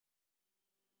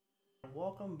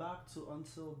welcome back to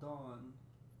Until Dawn.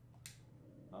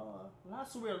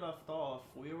 Last we left off,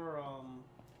 we were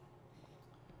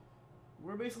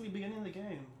basically beginning the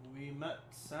game. We met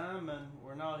Sam, and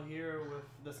we're now here with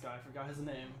this guy. I forgot his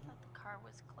name. I thought the car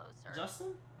was closer.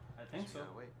 Justin? I think so.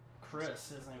 Wait. Chris.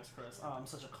 His name is Chris. Oh, I'm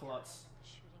such a klutz.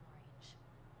 Shooting range.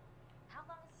 How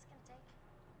long is this gonna take?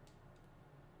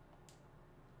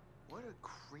 What a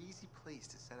crazy place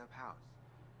to set up house.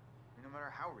 I mean, no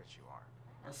matter how rich you are.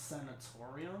 A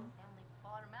sanatorium? I only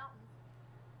bought a mountain.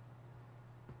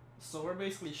 So we're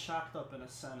basically shacked up in a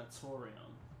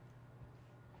sanatorium.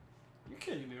 You're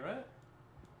kidding me, right?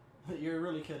 You're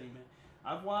really kidding me.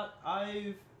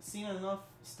 I've seen enough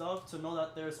stuff to know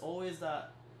that there's always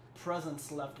that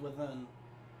presence left within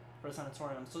for a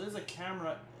sanatorium. So there's a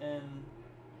camera in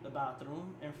the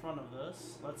bathroom in front of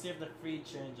this. Let's see if the feed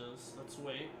changes. Let's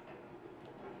wait.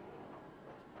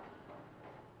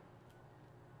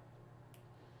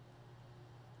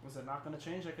 Was it not going to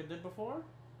change like it did before?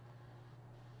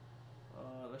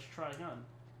 Let's try again.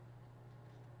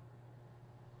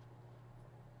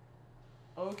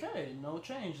 Okay, no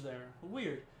change there.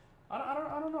 Weird. I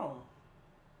don't know.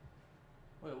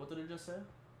 Wait, what did it just say?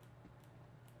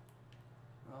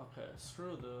 Okay,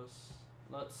 screw this.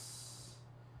 Let's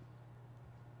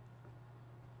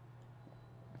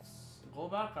go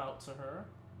back out to her.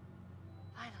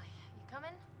 Finally, you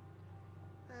coming?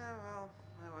 Yeah, well,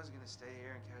 I was gonna stay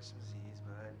here and catch some Z's,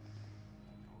 but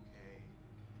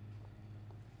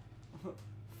okay.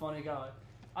 Funny guy.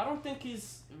 I don't think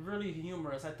he's really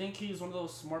humorous. I think he's one of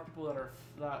those smart people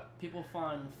that people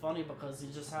find funny because he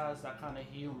just has that kind of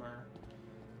humor.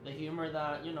 The humor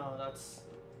that, you know, that's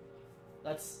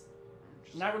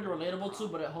not really relatable to,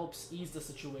 but it helps ease the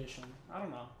situation. I don't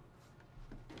know.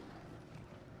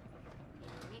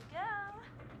 Here we go.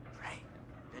 Right.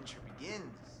 Adventure begins.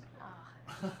 Oh,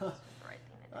 that's the right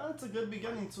thing to do. That's a good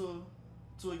beginning to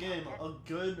a game. A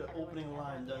good opening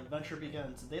line. The adventure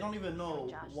begins. They don't even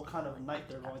know what kind of night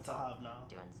they're going to have now.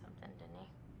 Doing something, didn't he?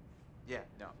 Yeah,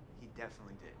 no, he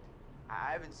definitely did.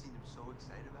 I haven't seen him so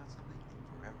excited about something in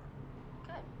forever.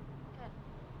 Good, good.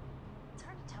 It's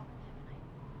hard to tell from him, and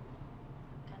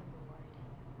I'm kind of worried.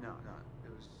 No, it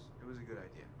was a good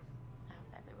idea. I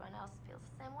hope everyone else feels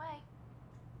the same way.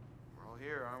 We're all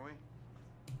here, aren't we?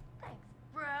 Thanks,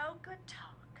 bro. Good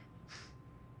talk.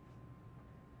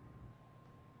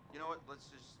 You know what? Let's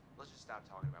just stop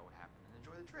talking about what happened and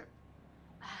enjoy the trip.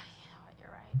 You know what?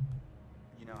 You're right.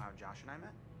 You know how Josh and I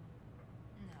met?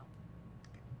 No.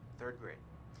 Okay. 3rd grade.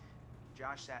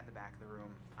 Josh sat in the back of the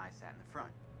room. I sat in the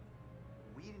front.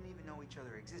 We didn't even know each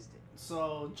other existed.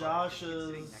 So Josh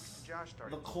Sitting is next to Josh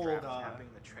started the cool guy, tapping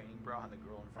the training bra on the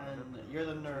girl in front of him. and you're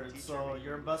the nerd. So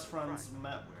your best friends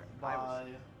met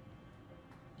by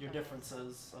your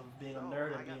differences of being a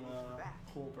nerd and being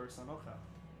a cool person. Okay.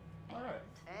 Alright.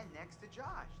 And next to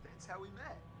Josh. That's how we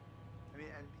met. I mean,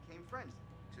 and became friends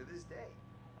to this day.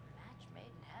 Match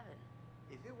made in heaven.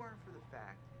 If it weren't for the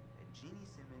fact that Jeannie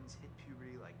Simmons hit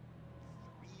puberty like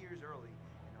 3 years early,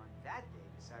 and on that day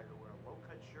decided to wear a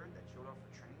low-cut shirt that showed off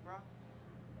her training bra,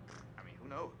 I mean, who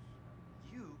knows?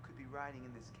 You could be riding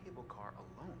in this cable car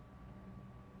alone.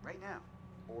 Right now.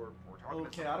 Or talking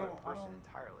to some other person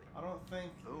entirely. I don't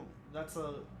think Boom. that's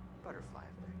a Butterfly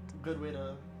effect. good way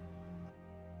to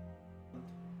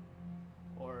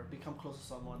or become close to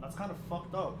someone. That's kind of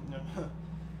fucked up.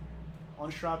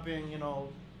 Unstrapping, you know,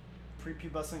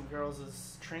 prepubescent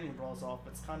girls' training bras off.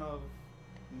 It's kind of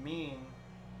mean.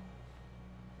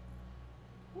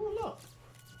 Ooh, look.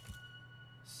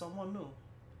 Someone new.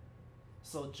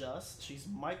 So Jess, she's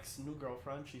Mike's new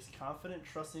girlfriend. She's confident,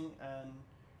 trusting, and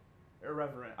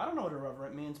irreverent. I don't know what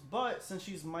irreverent means, but since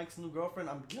she's Mike's new girlfriend,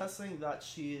 I'm guessing that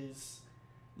she is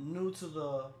new to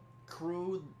the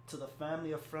crew, to the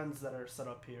family of friends that are set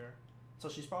up here. So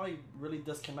she's probably really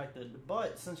disconnected,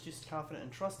 but since she's confident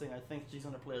and trusting, I think she's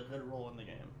going to play a good role in the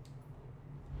game.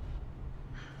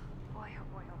 Boy, oh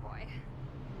boy, oh boy.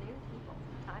 New people.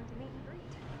 Time to meet and greet.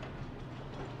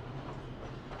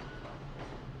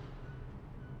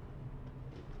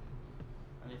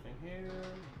 Anything here?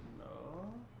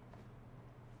 No.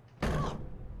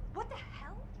 What the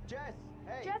hell? Jess,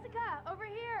 hey! Jessica, over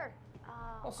here!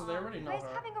 Also, they already know you guys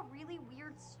her. having a really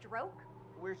weird stroke?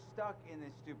 We're stuck in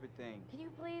this stupid thing. Can you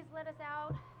please let us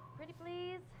out? Pretty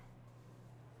please?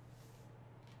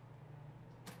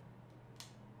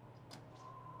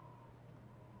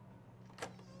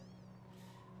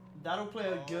 That'll play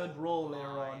a good role later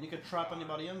on. You could trap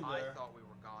anybody in I there. thought we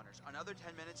were goners. Another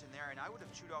 10 minutes in there and I would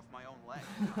have chewed off my own leg.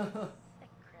 Sick,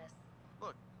 Chris.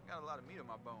 Look, got a lot of meat on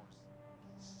my bones.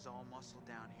 This is all muscle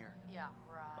down here. Yeah,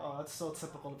 right. Oh, that's so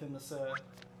typical of him to say.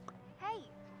 Hey,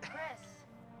 Chris.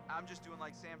 I'm just doing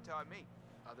like Sam taught me.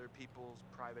 Other people's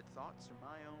private thoughts are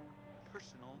my own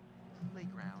personal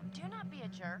playground. Do not be a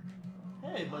jerk.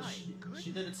 Hey, but My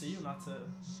she did it to you, not to.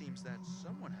 Seems that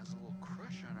someone has a little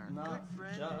crush on our Not good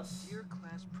friend just. and dear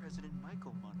class president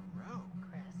Michael Monroe.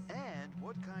 Chris. And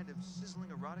what kind of sizzling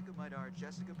erotica might our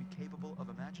Jessica be capable of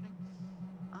imagining?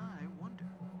 I wonder.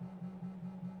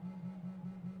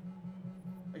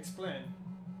 Explain.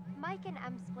 Mike and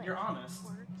Em split. You're honest.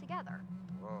 We're together.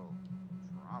 Whoa,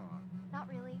 drama. Not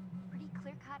really. Pretty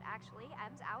clear cut, actually.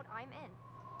 Em's out, I'm in.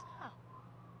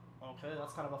 Oh. Okay,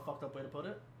 that's kind of a fucked up way to put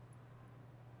it.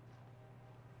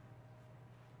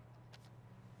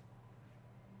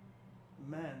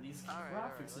 Man, these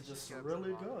graphics are just really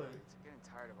good. I'm getting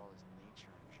tired of all this nature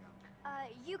and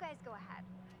junk. You guys go ahead.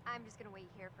 I'm just gonna wait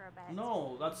here for a bit.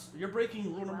 No, you're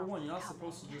breaking rule number 1. You're not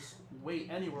supposed to just wait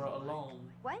anywhere alone.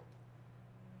 What?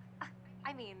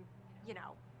 I mean, you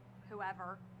know,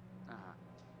 whoever. Uh-huh.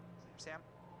 Sam?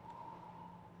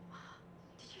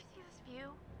 Did you see this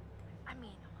view? I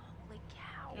mean, holy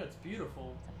cow. Yeah, it's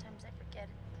beautiful. Sometimes I forget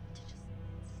to just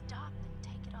stop and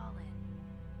take it all in.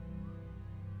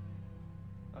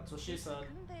 That's what she said.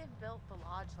 Couldn't they have built the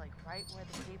lodge like right where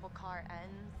the cable car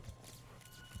ends?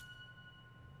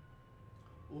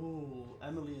 Ooh,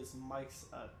 Emily is Mike's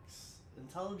ex.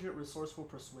 Intelligent, resourceful,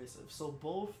 persuasive. So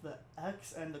both the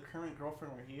ex and the current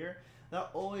girlfriend are here. That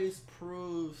always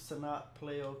proves to not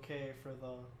play okay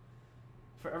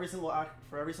for every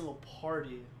single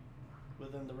party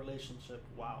within the relationship.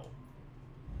 Wow.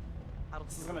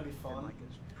 This is gonna be fun. Mike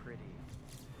is pretty.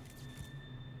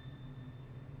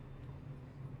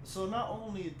 So not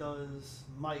only does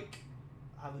Mike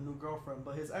have a new girlfriend,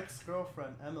 but his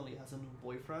ex-girlfriend Emily has a new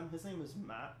boyfriend. His name is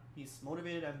Matt. He's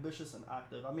motivated, ambitious, and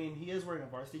active. I mean, he is wearing a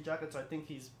varsity jacket, so I think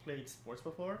he's played sports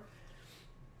before.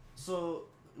 So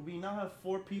we now have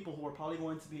 4 people who are probably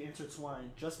going to be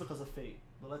intertwined just because of fate.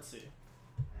 But let's see.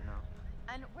 No.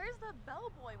 And where's the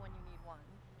bellboy when you need one?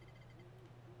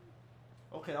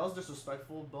 Okay, that was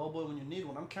disrespectful. Bellboy when you need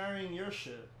one. I'm carrying your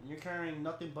shit. And you're carrying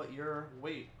nothing but your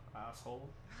weight, asshole.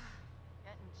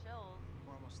 Getting chills.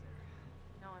 We're almost there.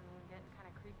 No, I mean, getting kind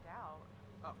of creeped out.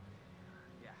 Oh.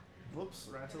 Yeah. Whoops,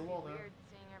 ran to the It's wall gonna be there. weird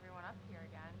seeing everyone up here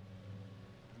again.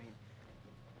 I mean,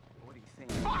 what do you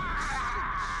think?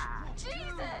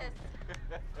 Jesus!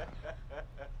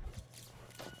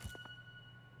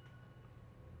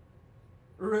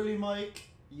 Really, Mike?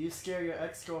 You scare your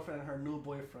ex-girlfriend and her new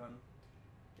boyfriend.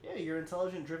 Yeah, you're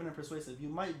intelligent, driven, and persuasive. You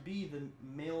might be the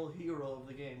male hero of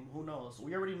the game. Who knows?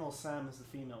 We already know Sam is the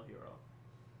female hero.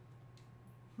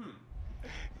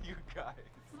 You guys.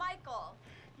 Michael!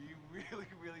 You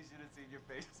really should have seen your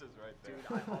faces right there.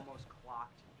 Dude, I almost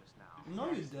clocked you just now. No,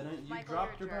 you didn't. You Michael,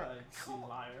 dropped you're your a jerk. bags, you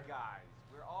liar. Guys,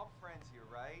 we're all friends here,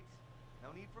 right? No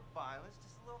need for violence,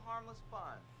 just a little harmless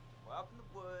fun. We're up in the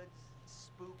woods,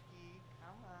 spooky.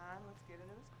 Come on, let's get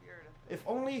into the spirit of things. If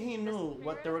only he knew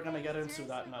what they were gonna get into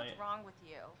Seriously, that night. What's wrong with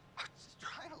you? I'm just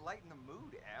trying to lighten the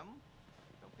mood, Em.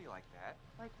 Don't be like that.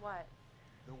 Like what?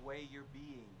 The way you're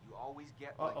being, you always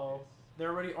get like Uh-oh. this. They're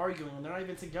already arguing, and they're not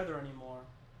even together anymore.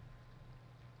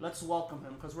 Let's welcome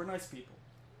him, because we're nice people.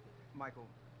 Michael,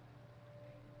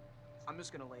 I'm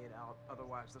just gonna lay it out.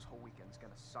 Otherwise, this whole weekend's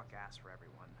gonna suck ass for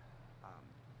everyone.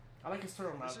 I like his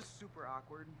turtleneck. This is super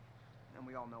awkward, and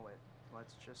we all know it.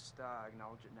 Let's just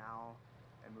acknowledge it now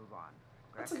and move on.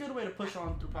 Okay? That's a good way to push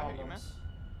on through I hear you, man. problems.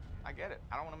 I get it.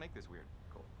 I don't want to make this weird.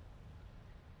 Cool.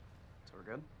 So we're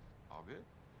good? All good?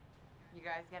 You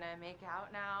guys gonna make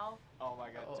out now? Oh my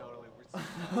god, Oh. totally. We're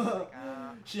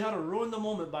so She had to ruin the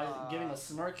moment by giving a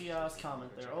snarky ass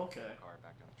comment there. Okay. Car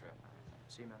back down the trail.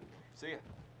 See you, man. See ya.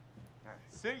 Alright.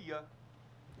 See ya.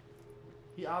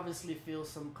 He obviously feels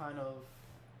some kind of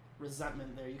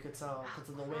resentment there. You could tell because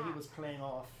of the way he was playing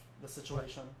off the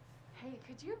situation. Hey,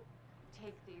 could you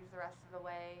take these the rest of the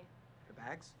way? The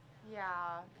bags?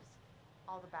 Yeah, just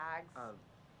all the bags.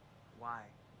 Why?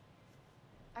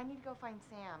 I need to go find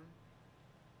Sam.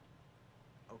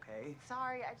 Okay.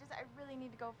 Sorry, I really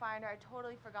need to go find her. I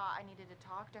totally forgot I needed to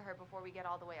talk to her before we get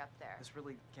all the way up there. This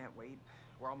really can't wait.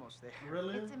 We're almost there.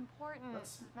 Really? It's important,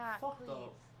 That's Matt, fucked please.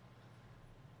 up.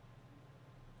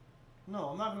 No,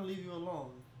 I'm not gonna leave you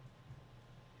alone.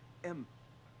 Em,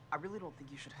 I really don't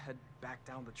think you should head back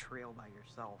down the trail by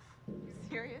yourself.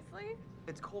 Seriously?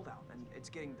 It's cold out and it's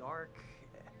getting dark.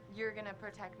 You're gonna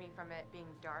protect me from it being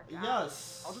dark out?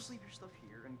 Yes. I'll just leave your stuff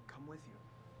here and come with you.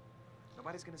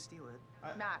 Nobody's gonna steal it.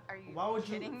 Matt, are you Why would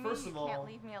you- kidding first me? of You all- can't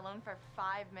leave me alone for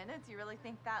 5 minutes? You really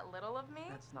think that little of me?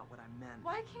 That's not what I meant.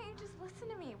 Why can't you just listen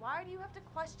to me? Why do you have to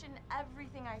question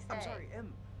everything I say? I'm sorry,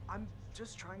 Em. I'm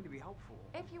just trying to be helpful.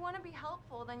 If you want to be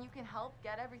helpful, then you can help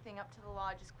get everything up to the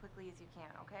lodge as quickly as you can,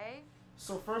 okay?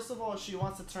 So first of all, she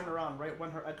wants to turn around right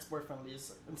when her ex-boyfriend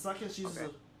leaves. And second, she uses Okay.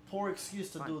 a poor excuse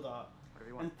to Fine. do that. Whatever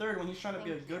you want. And third, when he's trying to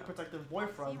be a Thank good, you. protective I'll see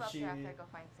boyfriend, you up she there after I go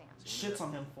find Sam. shits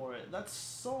on him for it. That's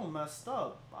so messed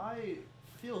up. I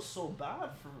feel so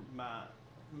bad for Matt.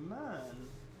 Man.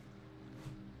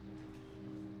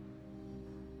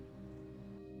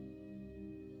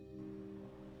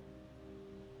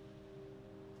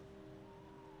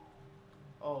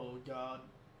 Oh God.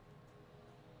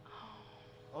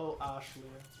 Oh, Ashley.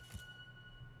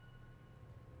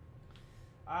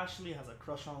 Ashley has a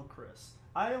crush on Chris.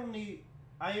 I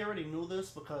already knew this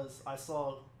because I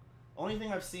saw, only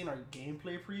thing I've seen are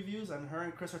gameplay previews, and her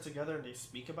and Chris are together and they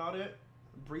speak about it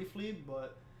briefly,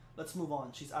 but let's move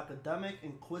on. She's academic,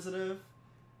 inquisitive,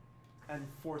 and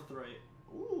forthright.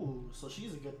 Ooh, so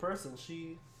she's a good person.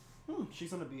 She's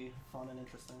gonna be fun and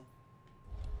interesting.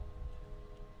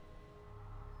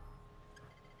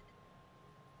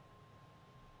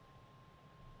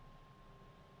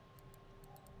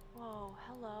 Whoa,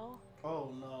 hello.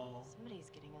 Oh no. Somebody's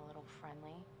getting a little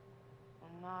friendly.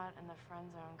 And not in the friend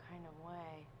zone kind of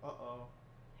way. Uh-oh.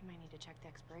 I might need to check the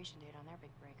expiration date on their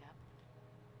big breakup.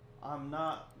 I'm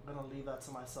not gonna leave that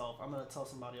to myself. I'm gonna tell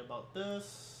somebody about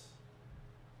this.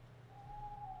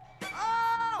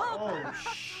 Oh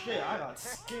shit, I got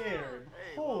scared.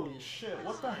 Hey, Holy shit,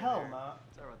 what the hell, Matt?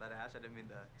 Sorry about that, Ash. I didn't mean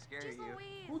to scare Jeez you.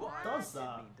 Louise, Who what? does I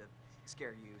that? didn't mean to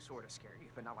scare you, sort of scare you,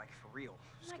 but not like for real Oh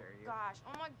my scare you. gosh,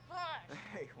 oh my gosh.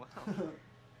 Hey, well,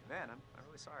 man, I'm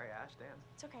really sorry, Ash. Damn.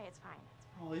 It's okay, it's fine.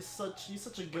 Oh, he's such a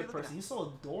What are you good looking person. at? He's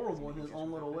so adorable in his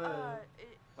own little way.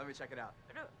 Let me check it out.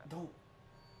 Don't.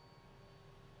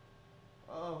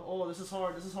 Oh, this is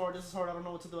hard. This is hard. I don't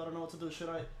know what to do. Should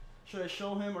I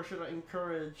show him or should I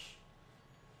encourage?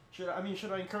 Should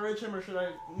I encourage him or should I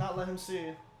not let him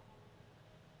see?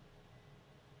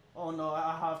 Oh no,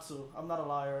 I have to. I'm not a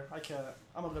liar. I can't.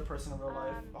 I'm a good person in real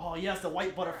life. Oh yes, the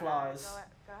white butterflies.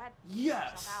 Go ahead.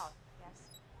 Yes. Jump out.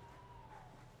 Yes.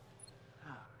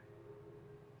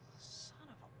 Son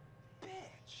of a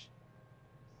bitch.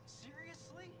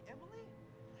 Seriously, Emily?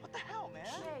 What the hell, man?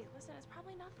 Hey, listen, it's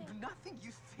probably nothing. Nothing,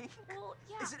 you think? Well,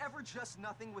 yeah. Is it ever just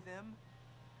nothing with him?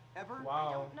 Ever?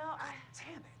 Wow. No,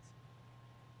 Damn it.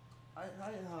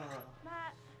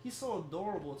 Matt. He's so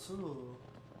adorable too.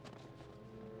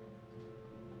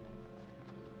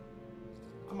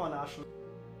 Come on, Ashley.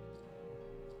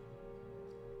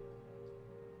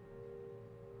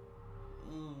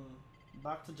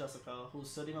 Back to Jessica, who's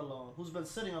sitting alone. Who's been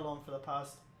sitting alone for the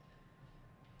past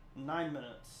 9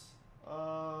 minutes.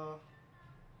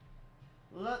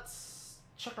 Let's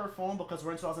check our phone because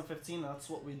we're in 2015. That's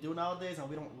what we do nowadays, and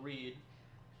we don't read.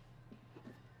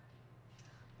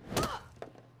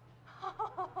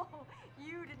 Oh,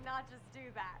 you did not just do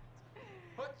that.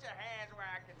 Put your hands where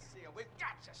I can see them. We've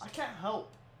got you. I can't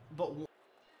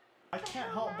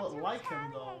help but like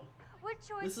him though. What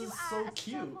choice This do is I, so a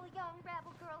cute. simple young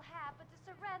rebel girl, have but to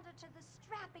surrender to the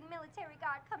strapping military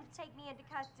guard come to take me into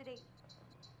custody?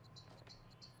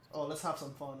 Oh, let's have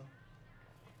some fun.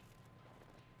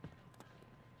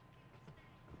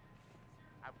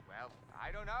 Well,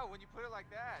 I don't know when you put it like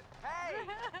that. Hey!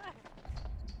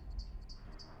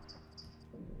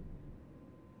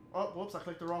 Oh, whoops, I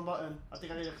clicked the wrong button. I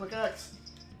think I need to click X.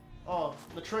 Oh,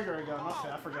 the trigger again. Okay,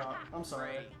 I forgot. I'm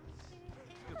sorry.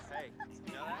 Hey,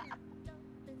 you know that?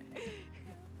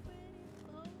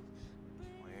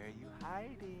 Where are you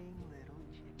hiding, little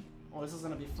chicken? Oh, this is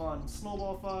gonna be fun.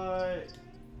 Snowball fight.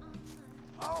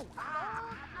 Oh!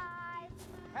 I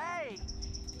Hey!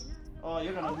 Oh,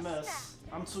 you're gonna miss.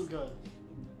 snap. I'm too good.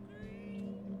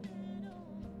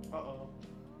 Uh-oh.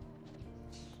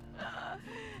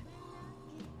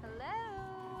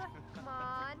 Hello? Come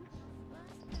on.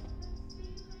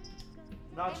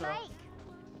 Gotcha. Hey, Mike.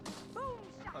 Boom,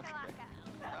 shakalaka.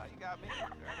 Oh, you got me. Fair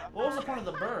enough. What was the point of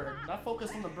the bird? That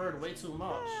focused on the bird way too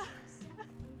much.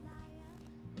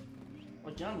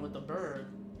 Again with the bird.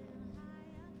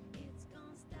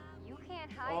 You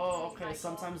can't hide. Oh, from me, okay. Michael.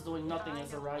 Sometimes doing nothing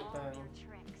is the right I know all thing. your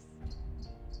tricks.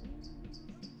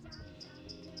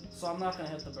 So I'm not gonna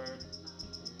hit the bird.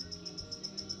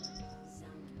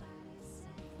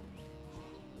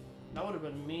 That would have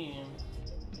been mean.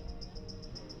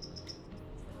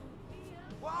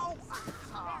 Whoa!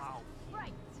 Ow!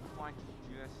 Right. Fine,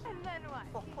 yes. And then what?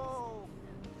 Oh,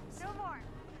 No more.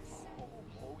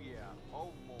 oh yeah.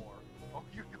 Oh, more. Oh,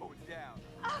 you're going down.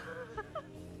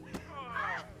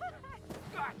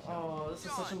 Oh, this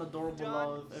is such an adorable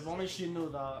love. If only she knew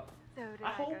that. So did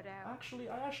I hope. go down?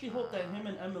 I actually hope that him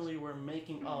and Emily were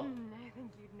making up. I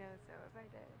think you'd know so if I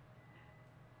did.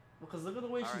 Because look at the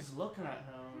way All she's right. looking at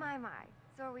him. My.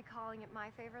 So are we calling it my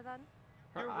favor then?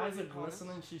 Her Your eyes worthy are glistening.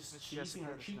 opponent, She's Miss cheesing. Jessica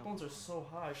Her the cheekbones are so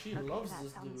high. She Okay, loves that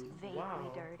this sounds dude. vaguely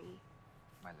Wow. dirty.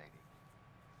 My lady.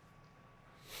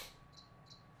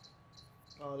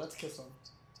 Let's kiss him.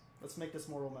 Let's make this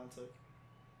more romantic.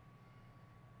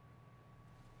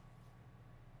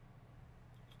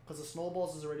 Because the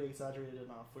snowballs is already exaggerated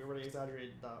enough. We already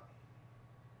exaggerated that.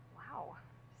 Wow.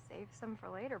 Save some for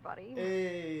later, buddy.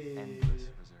 Hey. Endless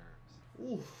reserves.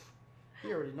 Oof.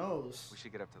 He already knows. We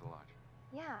should get up to the lodge.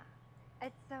 Yeah.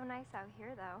 It's so nice out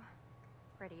here, though.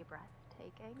 Pretty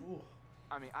breathtaking. Ooh.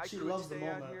 I mean, I She could loves the stay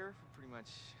out moment. here for pretty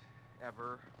much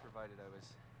ever, provided I was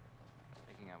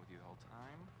making out with you the whole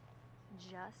time.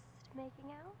 Just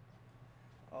making out?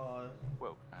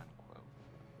 Quote unquote.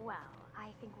 Well,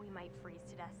 I think we might freeze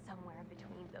to death somewhere in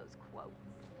between those quotes.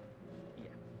 Yeah.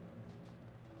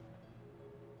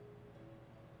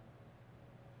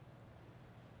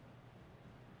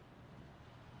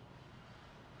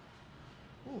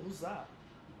 Ooh, who's that?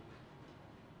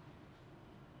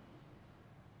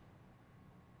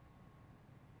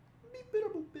 Beep, bida,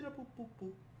 boop, bida, boop, boop,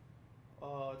 boop.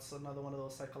 Oh, it's another one of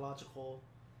those psychological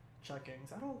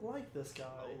checkings. I don't like this guy.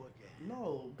 Hello again.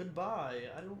 No, goodbye.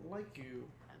 I don't like you.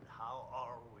 And how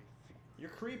are we feeling?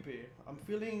 You're creepy. I'm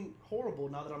feeling horrible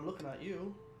now that I'm looking at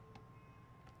you.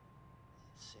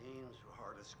 Seems we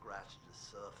hardly scratched the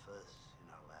surface in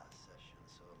our last session,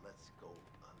 so let's go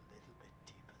a little bit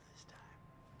deeper this time.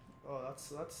 Oh,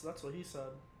 that's what he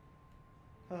said.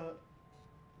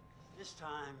 This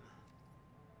time,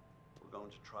 we're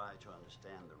going to try to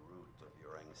understand the root of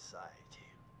your anxiety.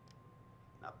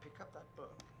 Now pick up that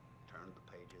book, turn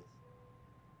the pages.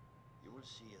 You will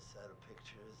see a set of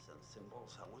pictures and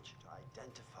symbols. I want you to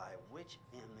identify which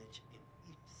image in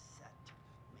each set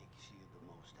makes you the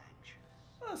most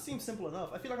anxious. It seems simple enough.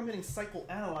 I feel like I'm getting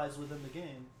psychoanalyzed within the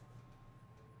game.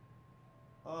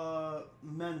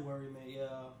 Men worry me,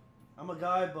 yeah. I'm a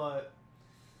guy, but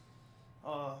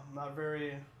not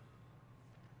very.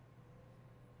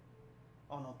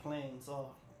 Oh no, planes.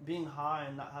 Oh, being high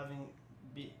and not having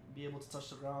be able to touch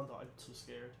the ground. Oh, I'm too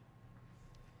scared.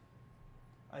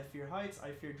 I fear heights.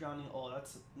 I fear drowning. Oh,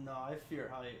 that's no. I fear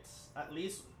heights. At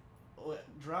least with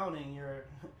drowning, you're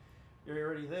you're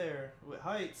already there. With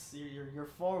heights, you're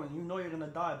falling. You know you're gonna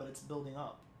die, but it's building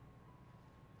up.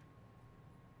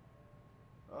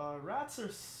 Rats or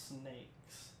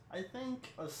snakes? I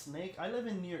think a snake. I live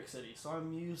in New York City, so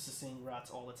I'm used to seeing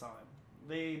rats all the time.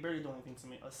 They barely do anything to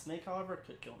me. A snake, however,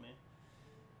 could kill me.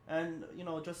 And, you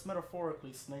know, just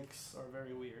metaphorically, snakes are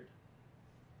very weird.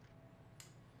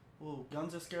 Ooh,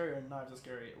 guns are scary or knives are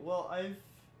scary? Well, I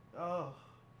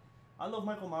love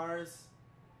Michael Myers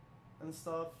and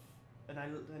stuff, and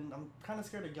I'm kind of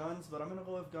scared of guns, but I'm gonna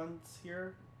go with guns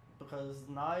here because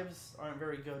knives aren't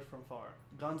very good from far.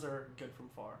 Guns are good from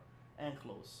far and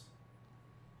close.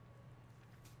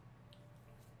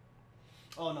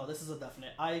 Oh no, this is a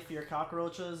definite. I fear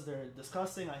cockroaches. They're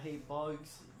disgusting. I hate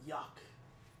bugs. Yuck.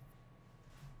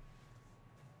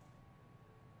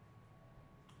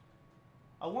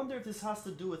 I wonder if this has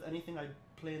to do with anything I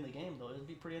play in the game, though. It'd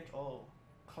be pretty oh.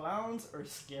 Clowns or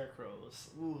scarecrows?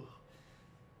 Ooh.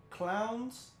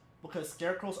 Clowns, because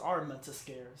scarecrows are meant to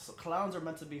scare. So clowns are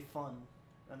meant to be fun.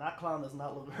 And that clown does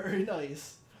not look very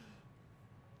nice.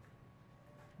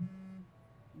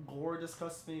 Gore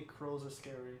disgusts me, crows are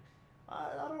scary.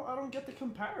 I don't get the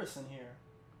comparison here.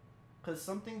 Because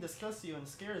something disgusts you and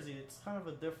scares you, it's kind of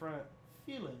a different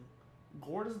feeling.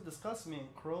 Gore doesn't disgust me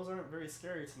and crows aren't very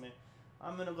scary to me.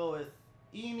 I'm gonna go with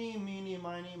eeny, meeny,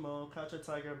 miny, mo, catch a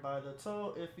tiger by the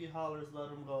toe. If he hollers, let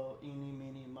him go. Eeny,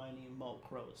 meeny, miny, mo,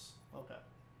 crows. Okay.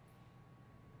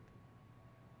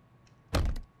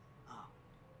 Ah.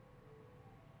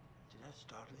 Did I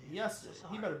startle you? Yes,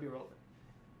 he better be relevant.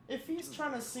 If he's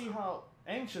trying to see how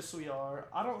anxious we are,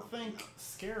 I don't think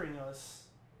scaring us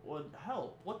would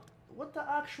help. What the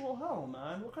actual hell,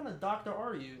 man? What kind of doctor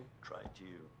are you? Try to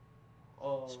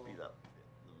speed up a bit.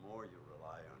 The more you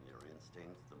rely on your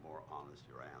instincts, the more honest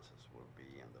your answers will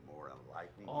be, and the more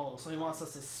enlightening. Oh, so he wants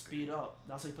us to speed up.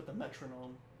 That's why he put the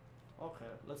metronome. Okay,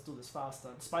 let's do this fast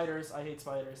then. Spiders, I hate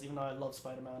spiders, even though I love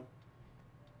Spider-Man.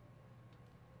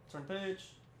 Turn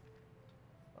page.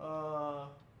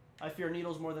 I fear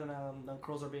needles more than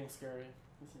crows are being scary.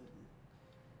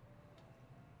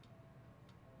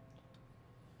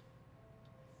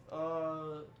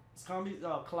 Zombies,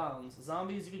 clowns.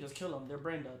 Zombies, you can just kill them. They're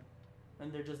brain dead.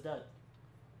 And they're just dead.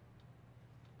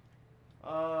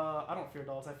 I don't fear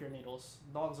dogs. I fear needles.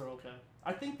 Dogs are okay.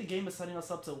 I think the game is setting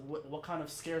us up to what kind of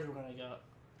scares we're gonna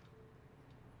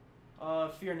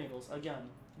get. Fear needles. Again.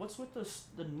 What's with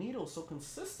the needles so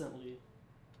consistently?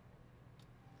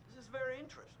 very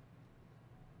interesting.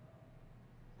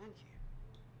 Thank you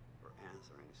for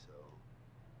answering so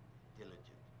diligent.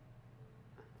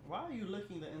 Why are you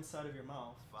licking the inside of your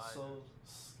mouth so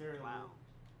scarily? Clowns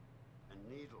and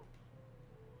needles.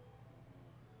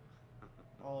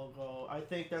 Oh, go. I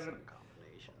think they're gonna. Some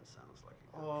combination sounds like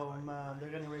a good Oh Friday man, they're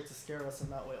night. getting ready to scare us in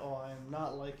that way. Oh, I am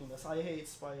not liking this. I hate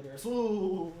spiders.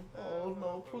 Ooh. Oh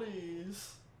no,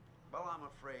 please. Well, I'm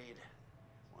afraid,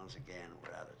 once again,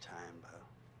 we're out of time, but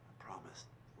I promise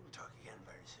we'll talk again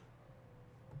very soon.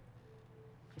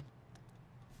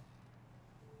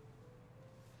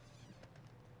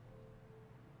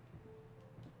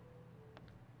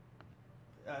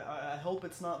 I hope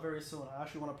it's not very soon. I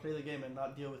actually want to play the game and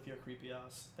not deal with your creepy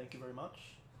ass. Thank you very much.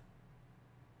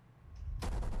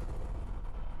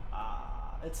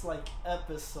 Ah, it's like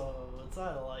episodes.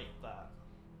 I like that.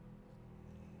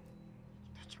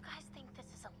 Don't you guys think this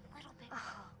is a little bit...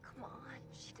 Oh, come on.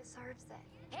 She deserves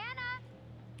it. Hannah!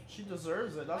 She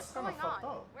deserves it. That's What's kind of going fucked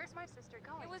on? up. Where's my sister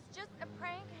going? It was just a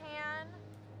prank, Han.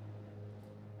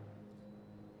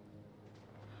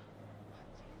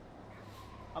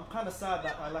 I'm kind of sad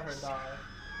that I let her die.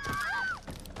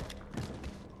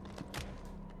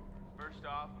 First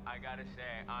off, I gotta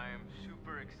say, I am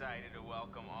super excited to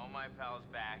welcome all my pals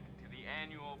back to the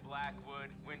annual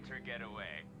Blackwood Winter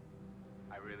Getaway.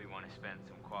 I really want to spend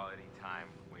some quality time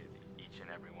with each and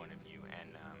every one of you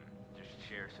and just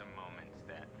share some moments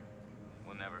that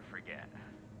we'll never forget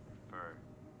for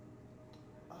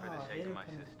the sake of my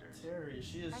sisters. Terry,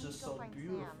 she is I need just to go so find Sam.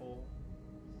 beautiful.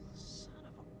 Son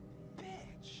of a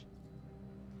bitch.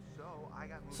 So I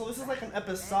got moved So this is back, like an and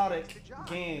episodic it's the job.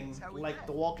 game, That's how we like met.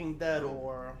 The Walking Dead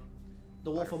or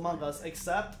The Wolf Among Us,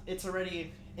 except it's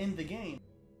already in the game.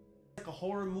 It's like a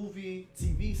horror movie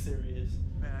TV series.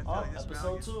 Man, I feel Oh, like this episode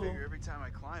mountain gets 2. bigger every time I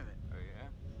climb it. Oh yeah?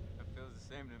 That feels the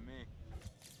same to me.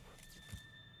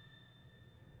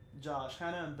 Josh,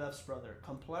 Hannah and Beth's brother.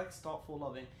 Complex, thoughtful,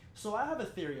 loving. So I have a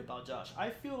theory about Josh. I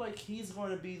feel like he's going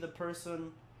to be the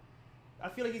person... I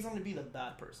feel like he's going to be the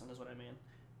bad person, is what I mean.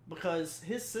 Because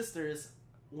his sisters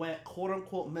went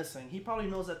quote-unquote missing. He probably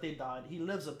knows that they died. He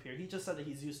lives up here. He just said that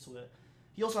he's used to it.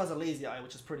 He also has a lazy eye,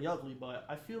 which is pretty ugly, but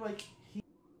I feel like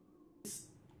he's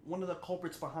one of the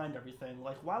culprits behind everything.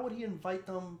 Like, why would he invite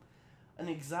them an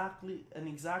exact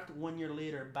 1 year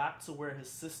later back to where his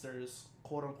sisters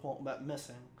quote-unquote went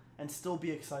missing and still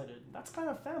be excited? That's kind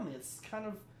of family. It's kind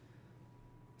of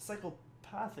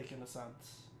psychopathic in a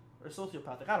sense. Or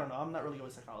sociopathic. I don't know. I'm not really good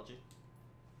with psychology.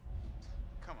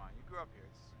 Come on, you grew up here.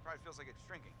 It probably feels like it's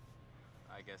shrinking.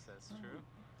 I guess that's true.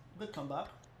 Good comeback.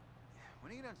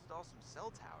 When are you gonna install some cell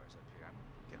towers up here? I'm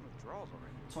getting withdrawals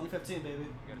already. 2015, baby.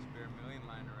 You got a spare million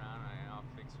lying around, and I'll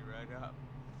fix you right up.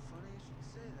 Funny you should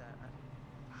say that. I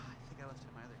think I left it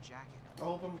in my other jacket. I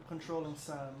hope I'm controlling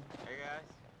Sam. Hey guys,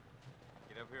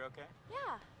 get up here okay?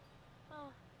 Yeah.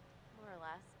 Well, more or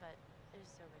less, but it was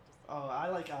so good to see. Oh, I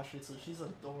like Ashley too. She's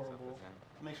What's up adorable. with him?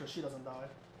 Make sure she doesn't die.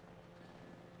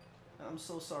 And I'm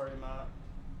so sorry, Matt.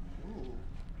 Ooh.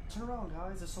 Turn around,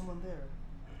 guys. There's someone there.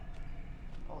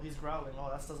 Oh, he's growling. Oh,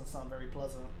 that doesn't sound very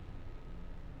pleasant.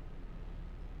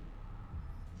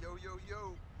 Yo, yo,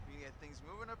 yo. You get things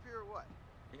moving up here or what?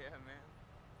 Yeah, man.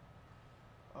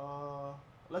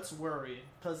 Let's worry.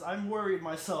 Because I'm worried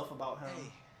myself about him.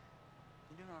 Hey,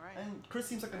 you doing alright? And Chris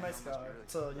seems like a nice guy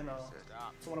to, you know,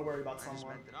 Stop. to want to worry about I just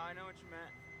someone. meant No, I know what you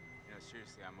meant. You know,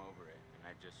 seriously, I'm over it, and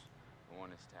I just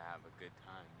want us to have a good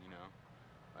time, you know?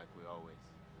 Like we always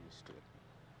used to.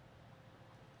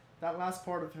 That last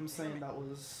part of him saying that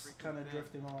was kind of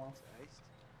drifting off. Iced?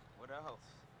 What else?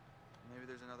 Maybe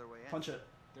there's another way in. Punch it.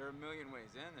 There are a million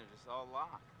ways in, they're just all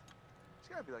locked.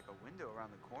 There's gotta be like a window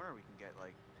around the corner we can get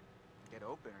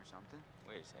open or something.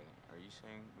 Wait a second, are you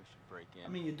saying we should break in? I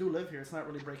mean, you do live here. It's not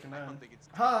really breaking I in. don't think it's.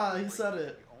 Ha! He said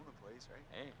it. You own the place, right?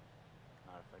 Hey,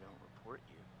 not if I don't report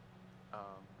you.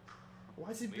 Why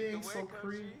is he Lead the being way, so Cochise.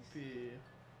 creepy?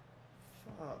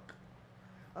 Fuck.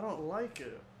 I don't like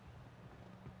it.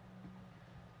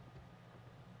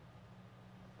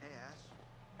 Hey, Ash.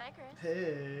 Hi, Chris.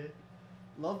 Hey,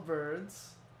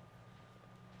 lovebirds.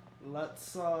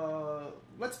 Let's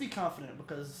be confident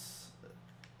because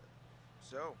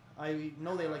So, I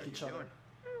know they How like are each you other. doing?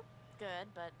 Good,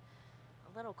 but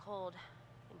a little cold.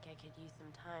 Think I could use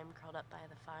some time curled up by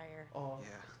the fire. Oh, yeah.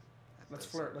 that let's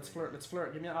does flirt. sound Let's great. flirt. Let's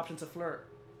flirt. Give me an option to flirt.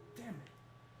 Damn it.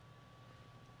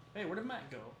 Hey, where did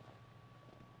Matt go?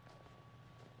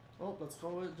 Oh, let's go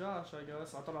with Josh. I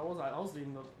guess. I thought I was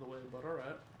leading the way, but all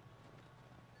right.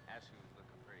 Ashley was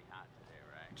looking pretty hot today,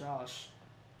 right? Josh,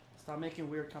 stop making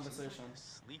weird She's like conversations. a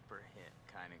sleeper hit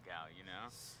kind of gal, you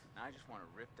know? Now I just want to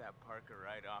rip that parka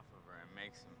right off of her and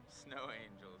make some snow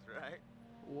angels, right?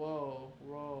 Whoa,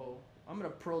 whoa. I'm gonna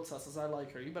protest as I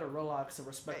like her. You better relax and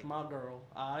respect Hey. my girl.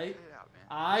 Aight? Get it out, man.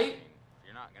 I Aight? mean, if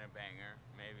you're not gonna bang her,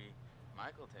 maybe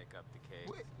Michael take up the case.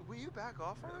 Wait, will you back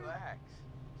off already? Relax.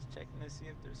 Just checking to see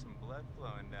if there's some blood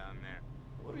flowing down there.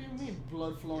 What do you mean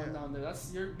blood flowing down there?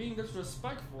 You're being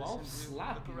disrespectful. I'll Listen, dude,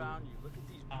 slap look you. around you. Look at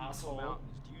these beautiful Asshole.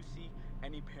 mountains. Do you see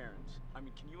any parents? I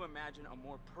mean, can you imagine a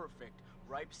more perfect,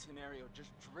 ripe scenario just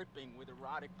dripping with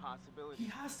erotic possibilities? He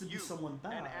has to be You someone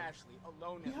bad. and Ashley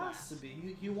alone He at has last. to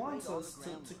be. He wants Laid all us the to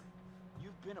groundwork.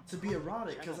 You've been a be perfect erotic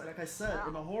because, gentleman. like I said, in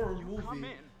a Now, horror you come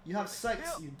movie, in you have with a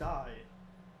sex, kill. you die.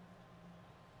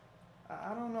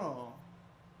 I don't know.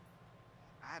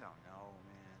 I don't know,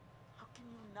 man. How can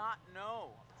you not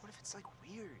know? What if it's like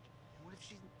weird? And what if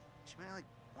she might like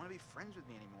want to be friends with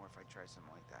me anymore if I try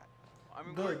something like that? I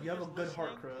mean, Good, weren't you have a just good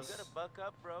heart, listening? Chris. You gotta buck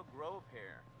up, bro. Grow a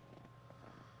pair.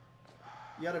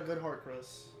 You got a good heart,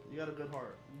 Chris. You got a good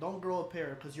heart. Don't grow a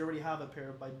pair because you already have a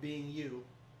pair by being you.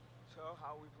 So,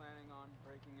 how are we planning on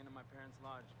breaking into my parents'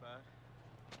 lodge, bud?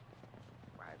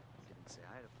 I didn't say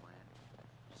I had a plan.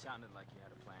 You sounded like you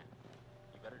had a plan.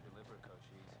 You better deliver,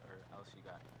 Cochise, or else you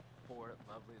got 4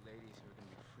 lovely ladies who are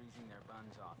gonna be freezing their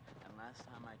buns off. And last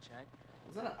time I checked,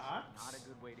 Is that an axe? not a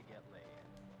good way to get laid.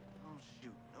 Oh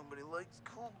shoot, nobody likes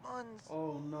cool buns.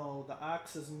 Oh no, the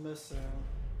axe is missing.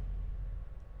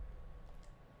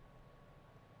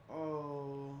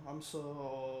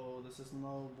 Oh, this is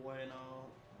no bueno.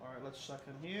 Alright, let's check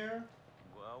in here.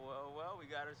 Well, well, well. We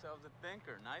got ourselves a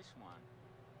thinker. Nice one.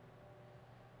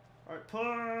 Alright,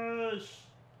 push!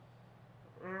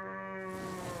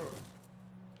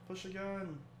 Push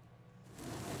again.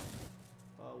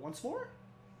 Once more?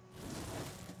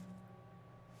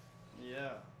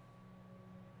 Yeah.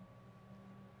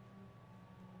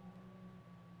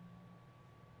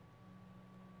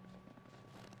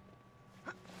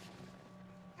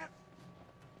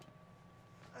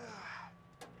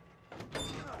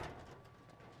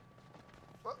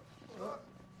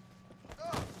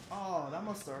 Oh, that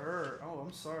must have hurt. Oh,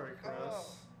 I'm sorry,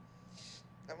 Chris.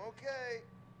 I'm okay.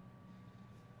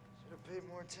 Should have paid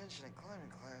more attention in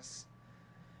climbing class.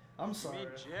 I'm You sorry. mean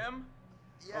Jim?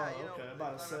 Yeah, Oh, you know, okay, they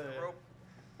about to climb up the say. rope.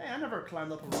 Hey, I never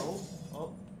climbed up a rope.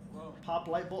 Oh, Whoa. pop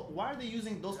light bulb. Why are they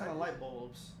using those kind of light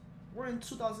bulbs? We're in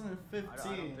 2015.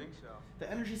 I don't think so. The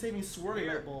energy saving swirly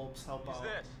Here, light bulbs help Use out.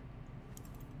 this.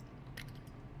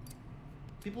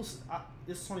 People,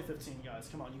 this is 2015, guys.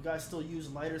 Come on, you guys still use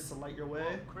lighters to light your way?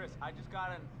 Whoa, Chris, I just got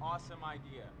an awesome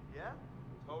idea. Yeah?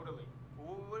 Totally.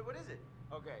 What is it?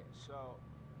 Okay, so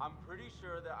I'm pretty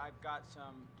sure that I've got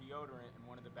some deodorant in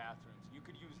one of the bathrooms. You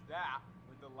could use that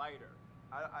with the lighter.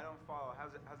 I don't follow.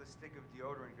 How's a stick of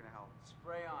deodorant gonna help?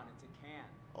 Spray on, it's a can.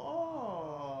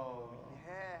 Oh,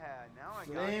 Yeah, now I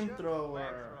got flamethrower.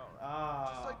 Flamethrower.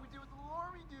 Ah, Just like we did with the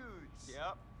army dudes.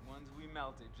 Yep, ones we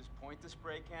melted. Just point the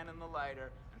spray can in the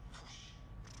lighter and whoosh.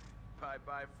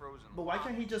 Bye frozen. but why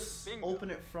can't he just Bingo.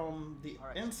 open it from the All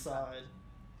right, inside?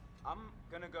 I'm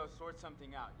gonna go sort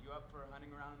something out. You up for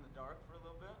hunting around in the dark for a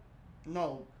little bit?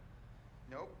 No,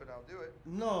 Nope, but I'll do it.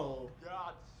 no.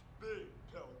 Godspeed,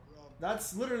 Pilgrim.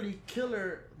 That's literally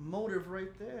killer motive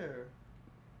right there.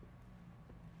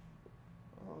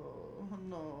 Oh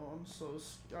no, I'm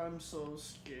so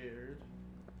scared.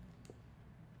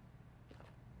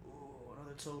 Ooh,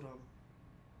 another totem.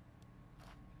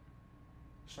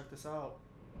 Check this out.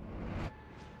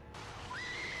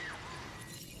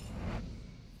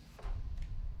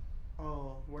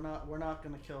 Oh, we're not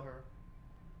gonna kill her.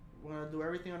 We're gonna do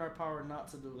everything in our power not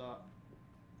to do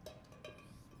that.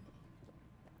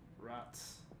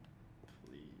 Rats.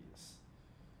 Please.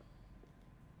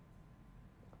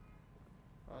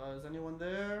 Is anyone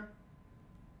there?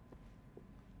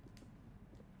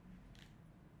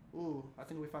 Ooh, I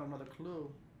think we found another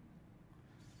clue.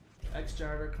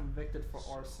 Ex-janitor convicted for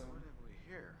arson. What have we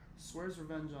here? Swears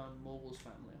revenge on Mobile's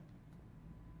family.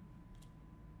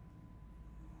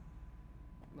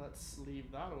 Let's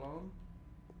leave that alone.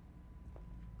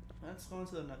 Let's go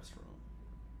into the next room.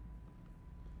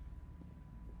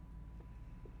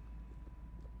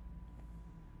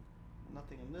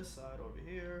 Nothing on this side over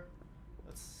here.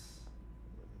 Let's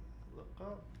look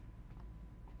up.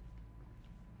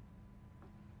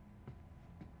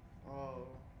 Oh,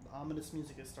 the ominous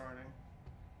music is starting.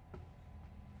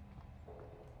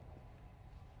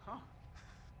 Huh.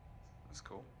 That's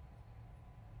cool.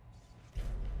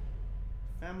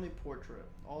 Family portrait,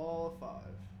 all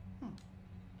 5.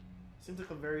 Seems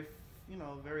like a very,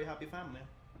 very happy family.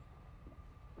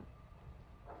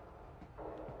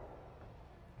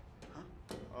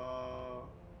 Huh?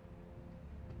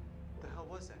 What the hell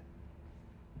was that?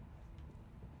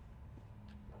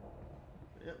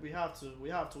 It We have to. We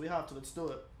have to. We have to. Let's do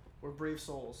it. We're brave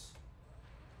souls.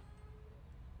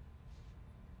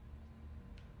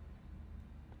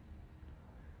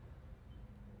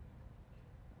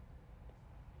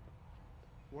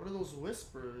 What are those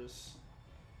whispers?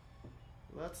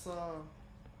 Let's oh,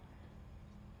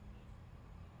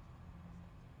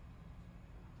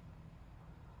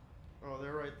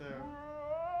 they're right there.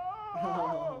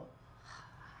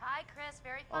 Hi, Chris.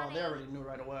 Very funny. Oh, they already knew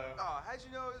right away. Oh, how'd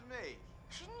you know it was me?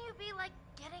 Shouldn't you be, like,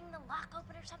 getting the lock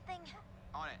open or something?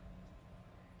 On it.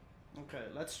 Okay,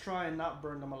 let's try and not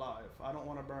burn them alive. I don't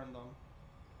want to burn them.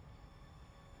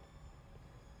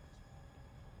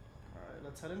 Alright,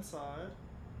 let's head inside.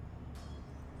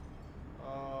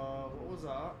 What was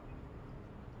that?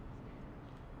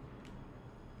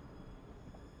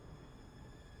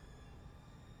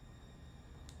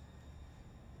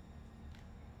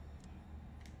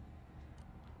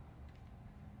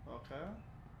 Okay.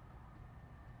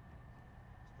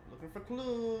 Looking for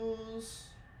clues.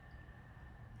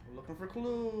 Looking for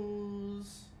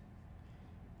clues.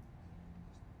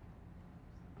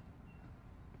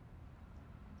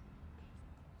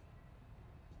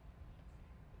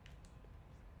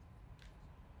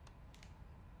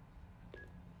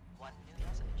 One new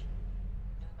message.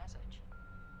 New message.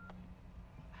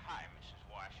 Hi, Mrs.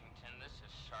 Washington. This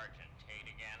is Sergeant Tate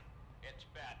again. It's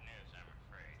bad news, I'm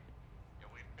afraid.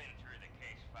 Yeah, we've been through the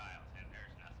case files, and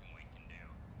there's nothing we can do.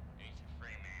 He's a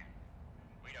free man.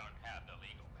 We don't have the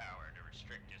legal power to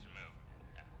restrict his movement.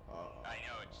 I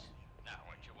know it's not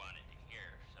what you wanted to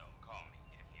hear, so call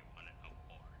me if you want to know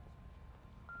more.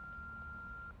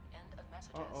 End of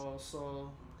messages. Uh-oh, so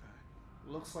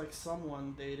looks like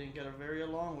someone they didn't get very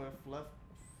along with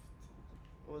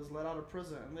was let out of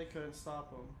prison and they couldn't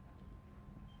stop him.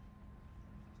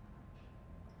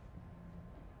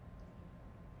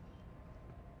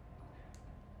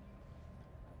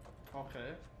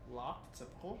 Okay, locked,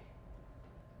 typical.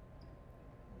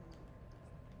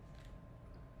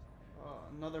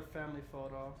 Another family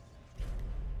photo.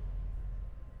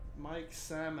 Mike,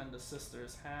 Sam, and the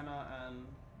sisters, Hannah and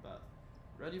Beth.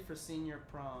 Ready for senior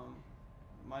prom.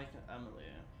 Mike and Emily.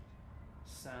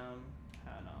 Sam,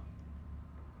 Hannah.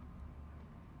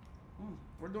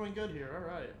 We're doing good here,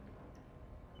 alright.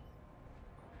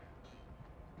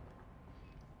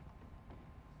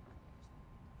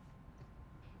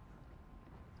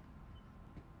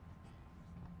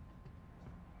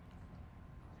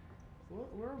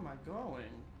 Where am I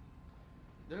going?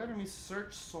 They're letting me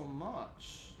search so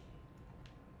much.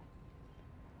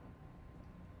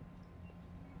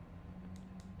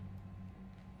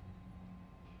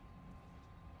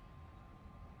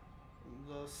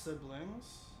 The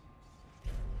siblings.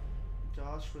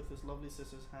 Josh with his lovely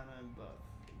sisters Hannah and Beth.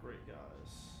 Great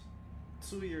guys.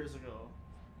 2 years ago.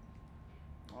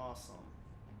 Awesome.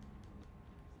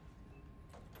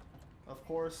 Of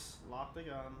course, locked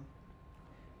again.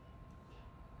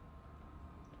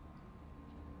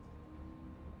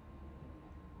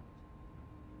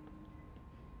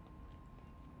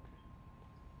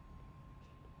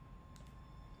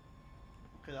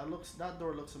 Okay, that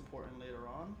door looks important later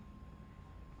on.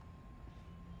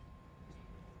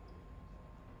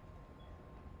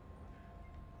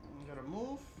 Gotta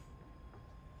move.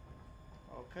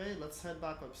 Okay, let's head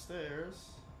back upstairs.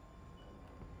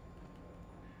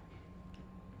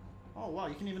 Oh wow,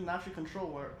 you can even naturally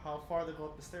control how far they go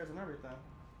up the stairs and everything.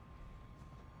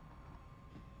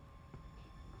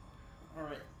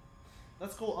 Alright,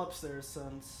 let's go upstairs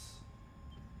since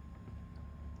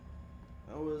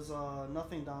there was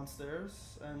nothing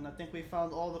downstairs, and I think we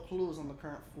found all the clues on the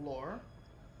current floor.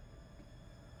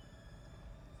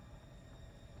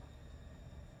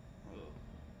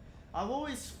 I've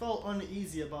always felt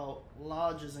uneasy about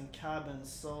lodges and cabins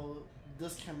so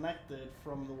disconnected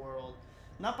from the world.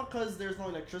 Not because there's no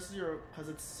electricity or because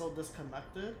it's so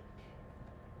disconnected,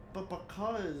 but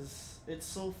because it's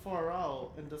so far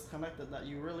out and disconnected that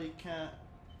you really can't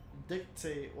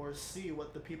dictate or see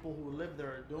what the people who live there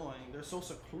are doing. They're so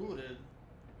secluded.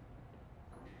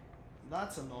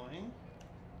 That's annoying.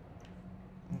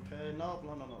 Okay, no.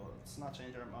 Let's not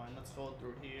change our mind. Let's go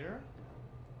through here.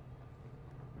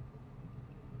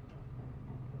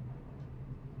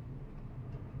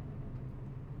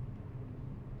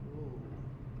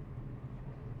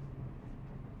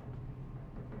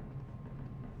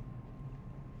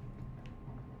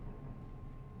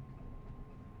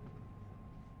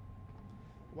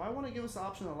 Why won't it give us the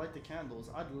option to light the candles?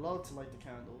 I'd love to light the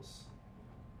candles.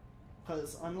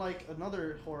 Because unlike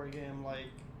another horror game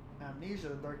like Amnesia,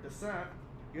 Dark Descent,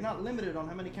 you're not limited on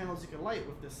how many candles you can light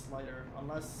with this lighter,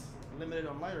 unless limited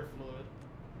on lighter fluid.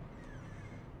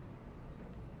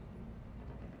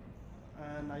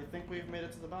 And I think we've made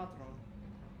it to the bathroom.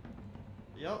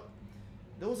 Yep.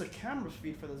 There was a camera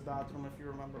feed for this bathroom, if you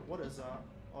remember. What is that?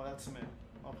 Oh, that's me.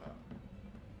 Okay.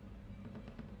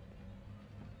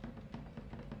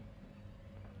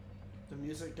 The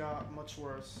music got much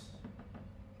worse.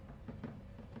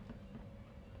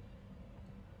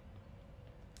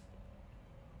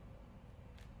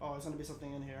 Oh, there's gonna be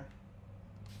something in here.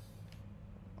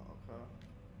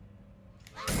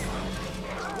 Okay.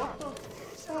 What the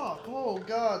fuck? Oh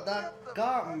god, that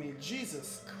got me.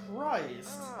 Jesus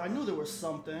Christ. I knew there was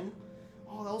something.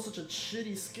 Oh, that was such a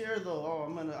shitty scare though. Oh,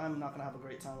 I'm not gonna have a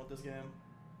great time with this game.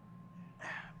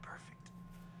 Perfect.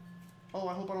 Oh,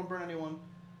 I hope I don't burn anyone.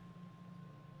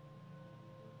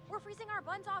 We're freezing our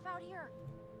buns off out here.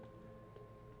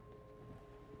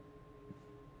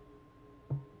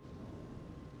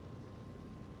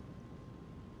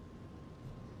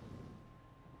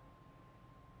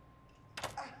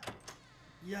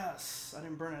 Yes, I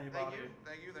didn't burn anybody.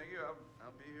 Thank you.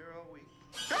 I'll be here all week.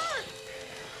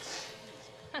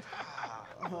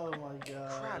 Oh my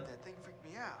god. Crap, that thing freaked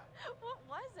me out. What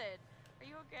was it? Are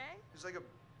you okay? It was like a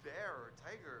bear or a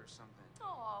tiger or something.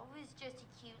 Oh, it was just a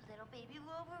cute little baby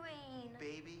Wolverine.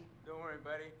 Baby. Don't worry,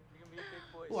 buddy. You're gonna be a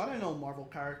big boy. Oh, I didn't know Marvel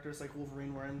characters like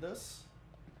Wolverine were in this.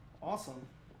 Awesome.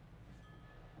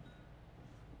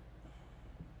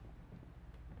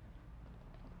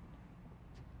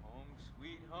 Home,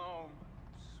 sweet home.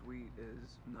 Sweet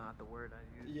is not the word I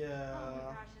use. Yeah. Oh my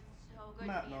gosh, it's so good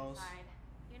Matt to be knows. inside.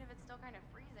 Even if it's still kind of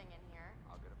freezing in here.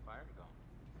 I'll get a fire to go.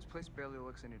 This place barely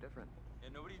looks any different. Yeah,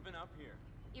 nobody's been up here.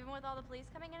 Even with all the police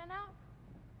coming in and out?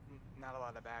 Not a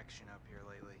lot of action up here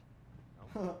lately.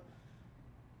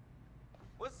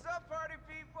 What's up, party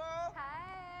people?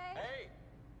 Hi. Hey!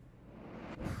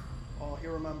 Oh, he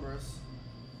remembers.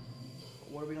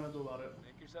 What are we gonna do about it?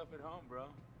 Make yourself at home, bro.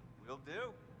 Will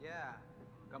do. Yeah,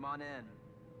 come on in.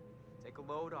 Take a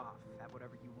load off. Have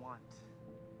whatever you want.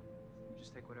 You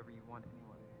just take whatever you want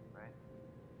anyway, right?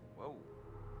 Whoa.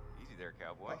 Easy there,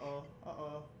 cowboy.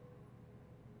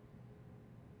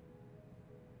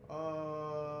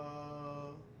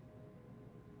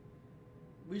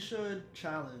 We should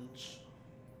challenge.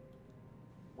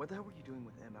 What the hell were you doing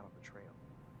with M out on the trail?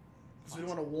 Because we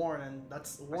don't want to warn, and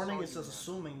that's warning saw is you just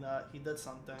there. assuming that he did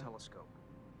something. Telescope.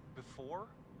 Before,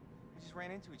 we just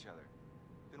ran into each other.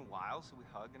 Been a while, so we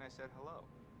hugged and I said hello.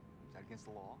 Is that against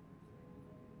the law?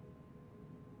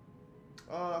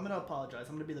 I'm gonna apologize.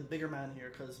 I'm gonna be the bigger man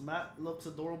here because Matt looks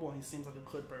adorable and he seems like a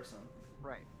good person.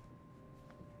 Right.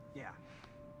 Yeah.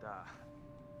 Duh.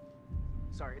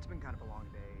 Sorry, it's been kind of a long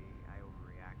day. I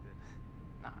overreacted.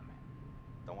 Nah, man.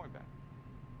 Don't worry about it.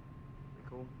 You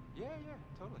cool? Yeah,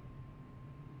 totally.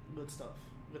 Good stuff.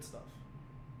 Good stuff.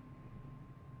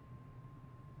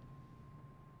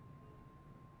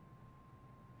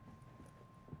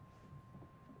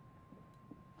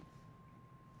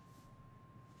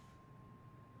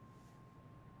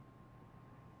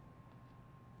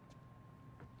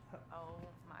 Oh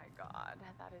my god,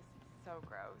 that is so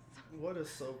gross. What is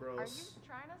so gross? Are you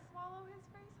trying to swallow his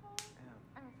face whole?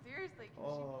 I mean, seriously, can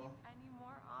she be any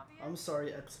more obvious? I'm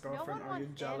sorry, No ex-girlfriend. one Are you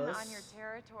wants jealous? in on your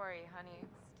territory, honey.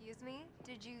 Excuse me?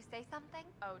 Did you say something?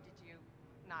 Oh, did you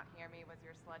not hear me? Was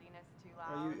your sluttiness too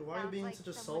Why loud? are you being Sounds such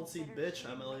a like someone salty better bitch,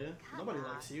 treat Emily? like a Nobody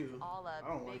cow. likes you. All a I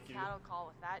don't big like you. cattle call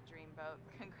with that dreamboat.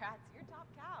 Congrats, you're top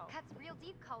cow. That's real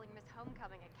deep calling Miss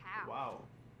Homecoming a cow. Wow.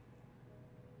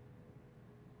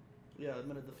 Yeah, I'm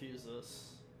gonna defuse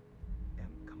this. Em,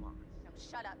 come on. No,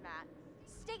 shut up, Matt.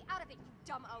 Stay out of it, you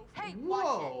dumb oaf. Hey,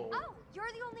 Whoa! Oh, you're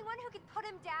the only one who can put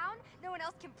him down? No one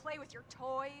else can play with your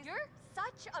toys? You're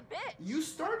such a bitch. You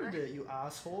started it, you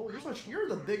asshole. You're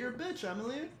the bigger bitch,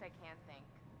 Emily. At least I can think.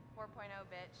 4.0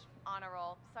 bitch, on a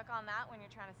roll. Suck on that when you're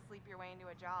trying to sleep your way into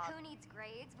a job. Who needs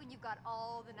grades when you've got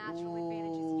all the natural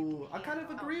advantages you Ooh, can I kind of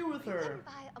handle? agree with You her. couldn't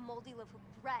buy a moldy loaf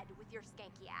of bread with your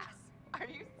skanky ass. Are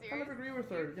you I serious? kind of agree with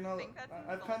her. You know, think that's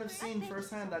I've kind of insulting? seen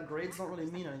firsthand that grades don't really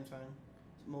mean anything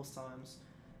most times.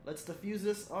 Let's defuse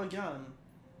this again.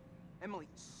 Emily,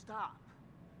 stop.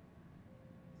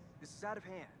 This is out of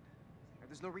hand.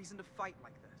 There's no reason to fight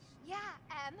like this. Yeah,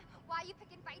 Em. Why are you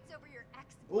picking fights over your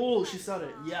ex? Oh, she said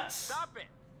it. Yes. Stop it!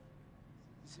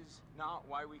 This is not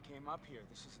why we came up here.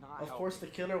 This is not Of course, the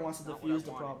helping. killer wants to Not what I defuse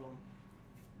the wanted. problem.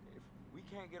 If we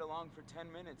can't get along for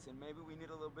 10 minutes, then maybe we need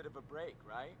a little bit of a break,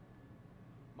 right?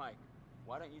 Mike,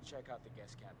 why don't you check out the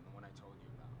guest cabin, the one I told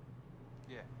you about?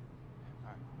 Yeah.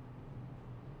 All right.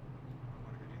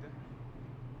 Want to go do that?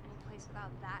 Any place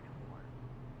without that whore.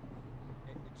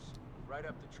 It's right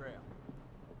up the trail.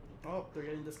 Oh, they're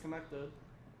getting disconnected.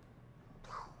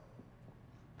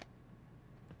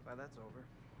 Well, that's over.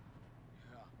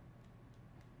 Yeah.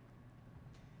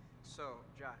 So,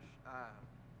 Josh,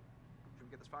 should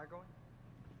we get this fire going?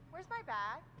 Where's my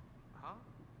bag? Huh?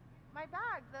 My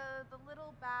bag, the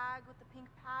little bag with the pink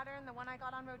pattern, the one I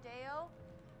got on Rodeo.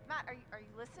 Matt, are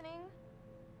you listening?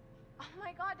 Oh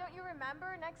my God, don't you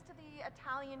remember next to the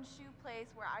Italian shoe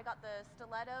place where I got the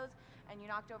stilettos and you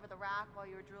knocked over the rack while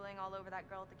you were drooling all over that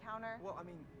girl at the counter? Well, I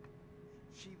mean,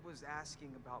 she was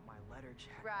asking about my letter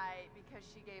jacket. Right, because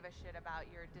she gave a shit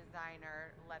about your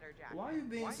designer letter jacket. Why are you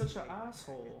being such an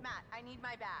asshole? Matt, I need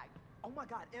my bag. Oh my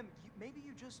God, Em, maybe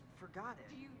you just forgot it.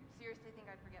 Do you seriously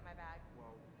think I'd forget my bag?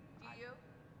 Well, do you?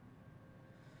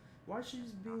 Why is she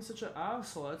being such an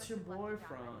asshole? That's your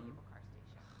boyfriend.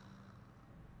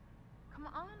 Come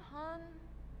on, hon.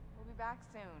 We'll be back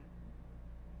soon.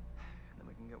 And then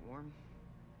we can get warm.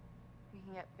 We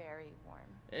can get very warm.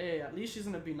 Hey, at least she's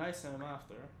gonna be nice to him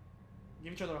after.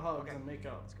 Give each other hugs and make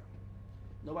up. Let's go.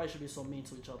 Nobody should be so mean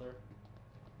to each other.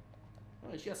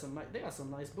 Oh, she got some. They got some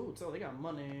nice boots. Oh, they got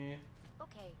money.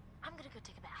 Okay, I'm gonna go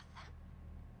take a bath.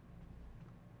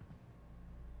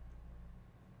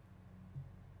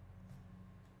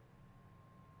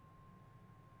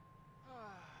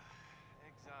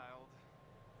 Exiled.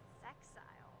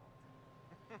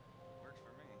 Sexiled. Works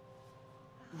for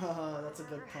me. That's a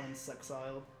good pun,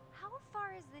 sexiled. How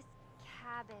far is this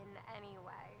cabin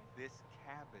anyway? This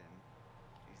cabin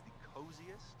is the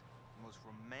coziest, most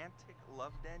romantic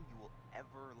love den you will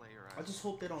ever lay your eyes I just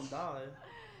hope they don't die.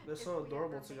 They're so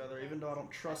adorable together, even though I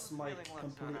don't trust Mike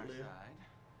completely.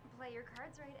 Play your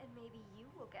cards right and maybe you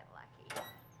will get lucky.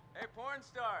 Hey, porn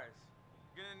stars.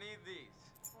 Gonna need these.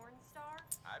 Porn star?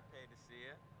 I'd pay to see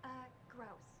you.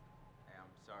 Gross. Hey,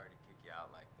 I'm sorry to kick you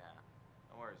out like that.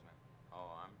 No worries, man.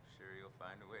 Oh, I'm sure you'll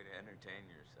find a way to entertain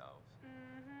yourselves.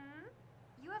 Mm-hmm.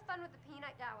 You have fun with the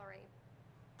peanut gallery.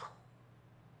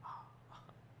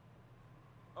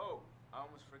 Oh, I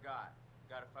almost forgot.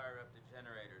 Gotta fire up the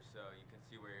generator so you can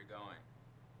see where you're going.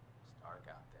 It's dark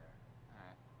out there.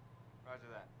 Alright. Roger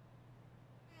that.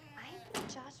 I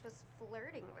think Josh was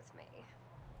flirting with me.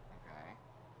 Okay.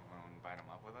 You want to invite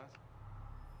him up with us?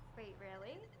 Wait,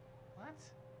 really? What?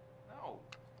 No.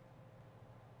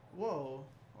 Whoa.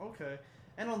 Okay.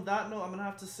 And on that note, I'm gonna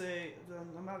have to say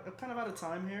I'm kind of out of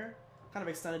time here. Kind of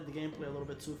extended the gameplay a little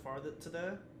bit too far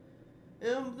today.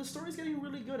 The story's getting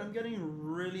really good. I'm getting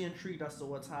really intrigued as to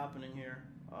what's happening here.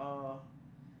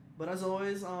 But as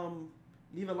always,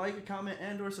 leave a like, a comment,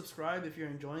 and/or subscribe if you're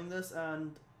enjoying this,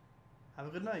 and have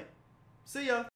a good night. See ya.